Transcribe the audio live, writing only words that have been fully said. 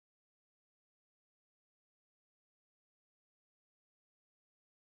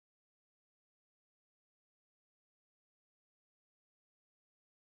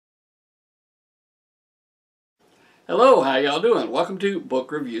Hello, how y'all doing? Welcome to Book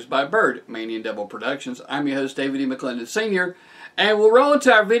Reviews by Bird, Mania and Devil Productions. I'm your host, David E. McClendon Sr., and we'll roll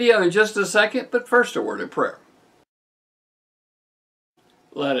into our video in just a second, but first a word of prayer.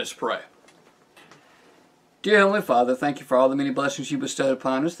 Let us pray. Dear Heavenly Father, thank you for all the many blessings you bestowed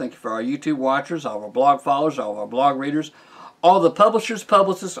upon us. Thank you for our YouTube watchers, all of our blog followers, all of our blog readers, all the publishers,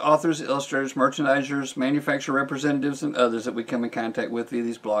 publicists, authors, illustrators, merchandisers, manufacturer representatives, and others that we come in contact with via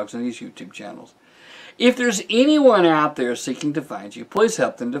these blogs and these YouTube channels. If there's anyone out there seeking to find you, please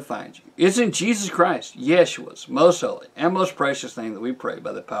help them to find you. It's in Jesus Christ, Yeshua's most holy and most precious name that we pray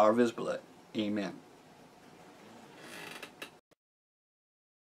by the power of His blood. Amen.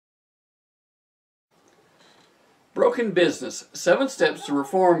 Broken Business, 7 Steps to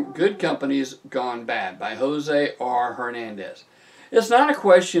Reform Good Companies Gone Bad by José R. Hernandez. It's not a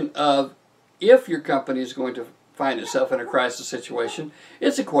question of if your company is going to find itself in a crisis situation.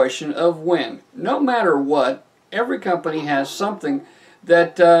 It's a question of when. No matter what, every company has something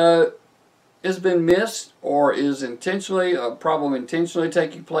that has been missed or is intentionally, a problem intentionally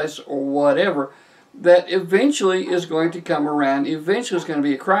taking place or whatever, that eventually is going to come around. Eventually it's going to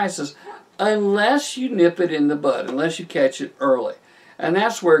be a crisis unless you nip it in the bud, unless you catch it early. And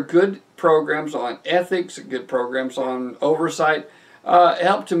that's where good programs on ethics, good programs on oversight,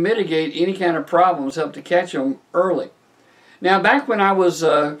 help to mitigate any kind of problems, help to catch them early. Now, back when I was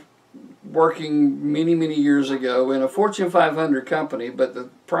working many years ago in a Fortune 500 company, but the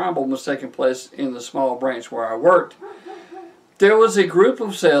problem was taking place in the small branch where I worked, there was a group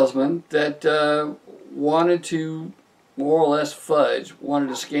of salesmen that wanted to more or less fudge, wanted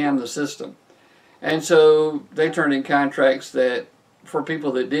to scam the system. And so they turned in contracts that for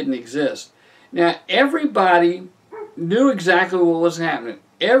people that didn't exist. Now, everybody knew exactly what was happening.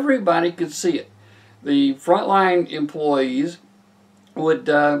 Everybody could see it. The frontline employees would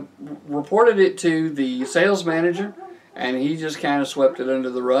reported it to the sales manager, and he just kind of swept it under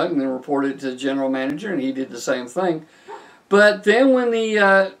the rug, and then reported it to the general manager, and he did the same thing. But then when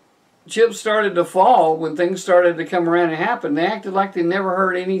the chips started to fall, when things started to come around and happen, they acted like they never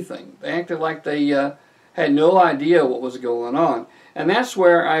heard anything. They acted like they had no idea what was going on. And that's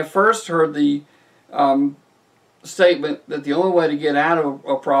where I first heard the statement that the only way to get out of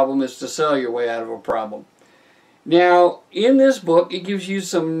a problem is to sell your way out of a problem. Now, in this book, it gives you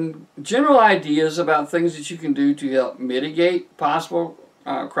some general ideas about things that you can do to help mitigate possible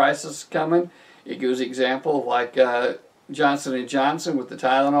crisis coming. It gives an example of like Johnson & Johnson with the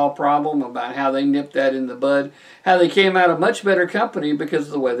Tylenol problem, about how they nipped that in the bud, how they came out a much better company because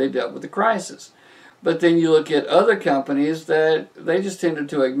of the way they dealt with the crisis. But then you look at other companies that they just tended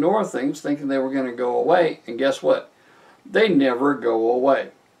to ignore things thinking they were going to go away, and guess what? They never go away.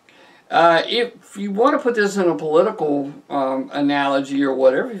 If you want to put this in a political analogy or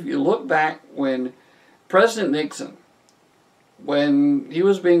whatever, if you look back when President Nixon, when he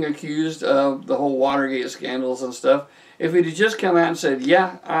was being accused of the whole Watergate scandals and stuff, if he'd just come out and said,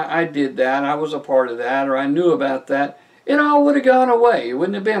 yeah, I did that, I was a part of that, or I knew about that, it all would have gone away. It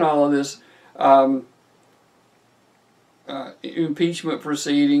wouldn't have been all of this impeachment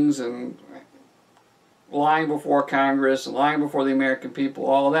proceedings and lying before Congress and lying before the American people,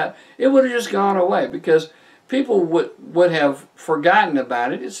 all of that. It would have just gone away because people would have forgotten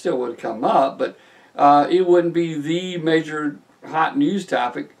about it. It still would have come up, but it wouldn't be the major hot news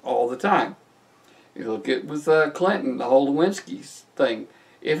topic all the time. You look at with Clinton, the whole Lewinsky thing.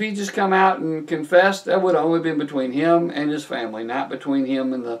 If he just come out and confessed, that would have only been between him and his family, not between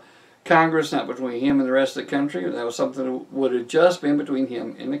him and the Congress, not between him and the rest of the country. That was something that would have just been between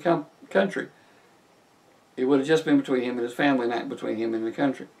him and the country. It would have just been between him and his family, not between him and the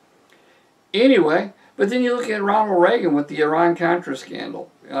country. Anyway, but then you look at Ronald Reagan with the Iran-Contra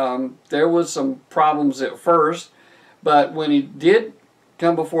scandal. There was some problems at first, but when he did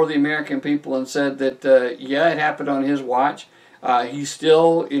come before the American people and said that, yeah, it happened on his watch, he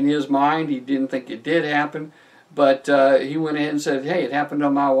still, in his mind, he didn't think it did happen, but he went ahead and said, hey, it happened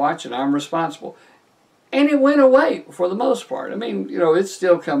on my watch and I'm responsible. And it went away for the most part. I mean, you know, it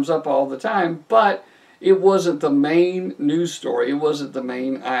still comes up all the time, but it wasn't the main news story. It wasn't the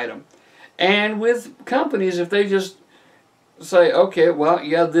main item. And with companies, if they just say, okay, well,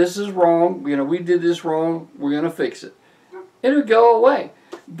 yeah, this is wrong. You know, we did this wrong. We're going to fix it. It'll go away.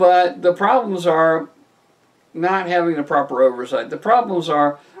 But the problems are not having the proper oversight. The problems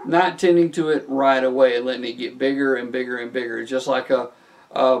are not tending to it right away and letting it get bigger and bigger and bigger. It's just like a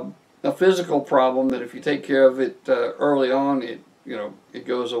physical problem that if you take care of it early on, it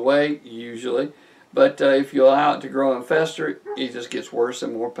goes away usually. But if you allow it to grow and fester, it just gets worse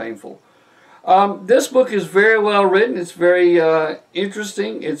and more painful. This book is very well written. It's very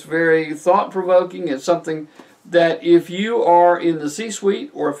interesting. It's very thought-provoking. It's something that if you are in the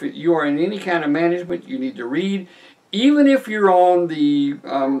C-suite or if you are in any kind of management, you need to read. Even if you're on the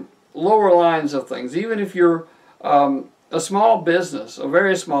lower lines of things, even if you're a small business, a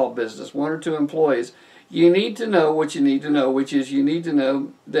very small business, 1 or 2 employees, you need to know what you need to know, which is you need to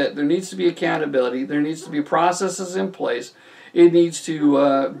know that there needs to be accountability, there needs to be processes in place, it needs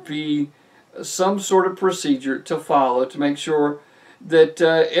to be some sort of procedure to follow to make sure that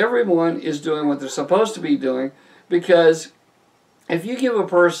everyone is doing what they're supposed to be doing, because if you give a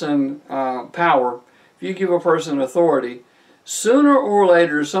person power, if you give a person authority, sooner or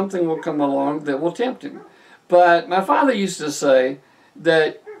later something will come along that will tempt him. But my father used to say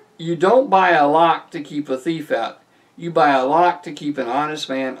that you don't buy a lock to keep a thief out. You buy a lock to keep an honest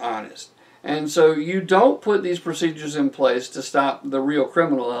man honest. And so you don't put these procedures in place to stop the real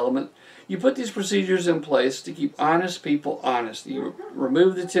criminal element. You put these procedures in place to keep honest people honest. You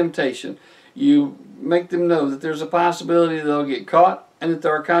remove the temptation. You make them know that there's a possibility they'll get caught and that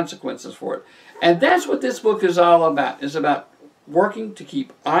there are consequences for it. And that's what this book is all about. It's about working to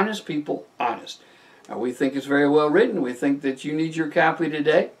keep honest people honest. Now, we think it's very well written. We think that you need your copy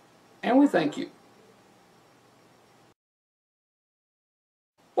today, and we thank you.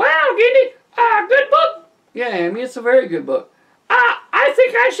 Wow, Giddy, good book. Yeah, Amy, it's a very good book. I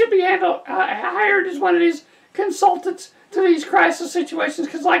think I should be hired as one of these consultants to these crisis situations,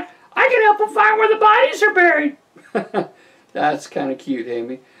 because, like, I can help them find where the bodies are buried. That's kind of cute,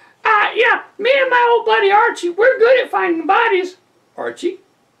 Amy. Yeah, me and my old buddy Archie, we're good at finding bodies. Archie?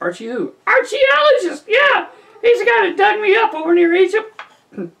 Archie who? Archaeologist, yeah. He's the guy that dug me up over near Egypt.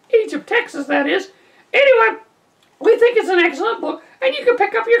 Egypt, Texas, that is. Anyway, we think it's an excellent book, and you can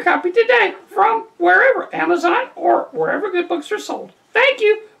pick up your copy today from wherever, Amazon or wherever good books are sold. Thank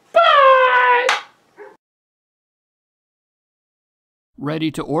you. Bye! Ready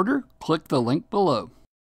to order? Click the link below.